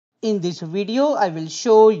In this video, I will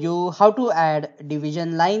show you how to add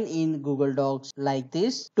division line in Google Docs like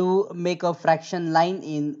this. To make a fraction line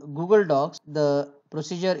in Google Docs, the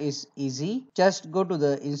procedure is easy. Just go to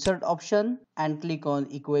the insert option and click on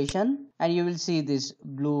equation, and you will see this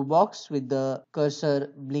blue box with the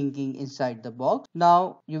cursor blinking inside the box.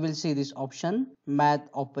 Now you will see this option math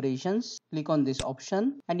operations. Click on this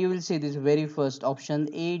option and you will see this very first option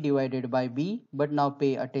a divided by b, but now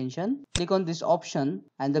pay attention. Click on this option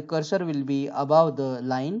and the cursor will be above the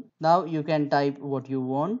line. Now you can type what you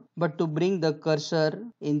want, but to bring the cursor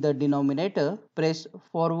in the denominator, press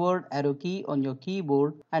forward arrow key on your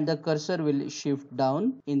keyboard and the cursor will shift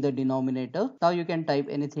down in the denominator. Now you can type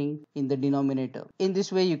anything in the denominator. In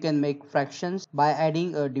this way you can make fractions by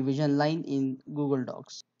adding a division line in Google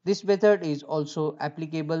Docs. This method is also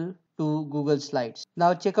applicable to Google Slides.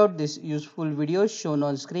 Now check out this useful video shown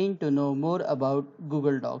on screen to know more about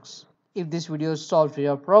Google Docs. If this video solved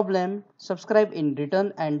your problem, subscribe in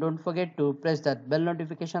return and don't forget to press that bell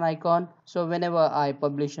notification icon so whenever I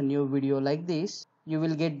publish a new video like this, you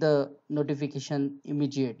will get the notification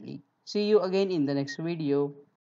immediately. See you again in the next video.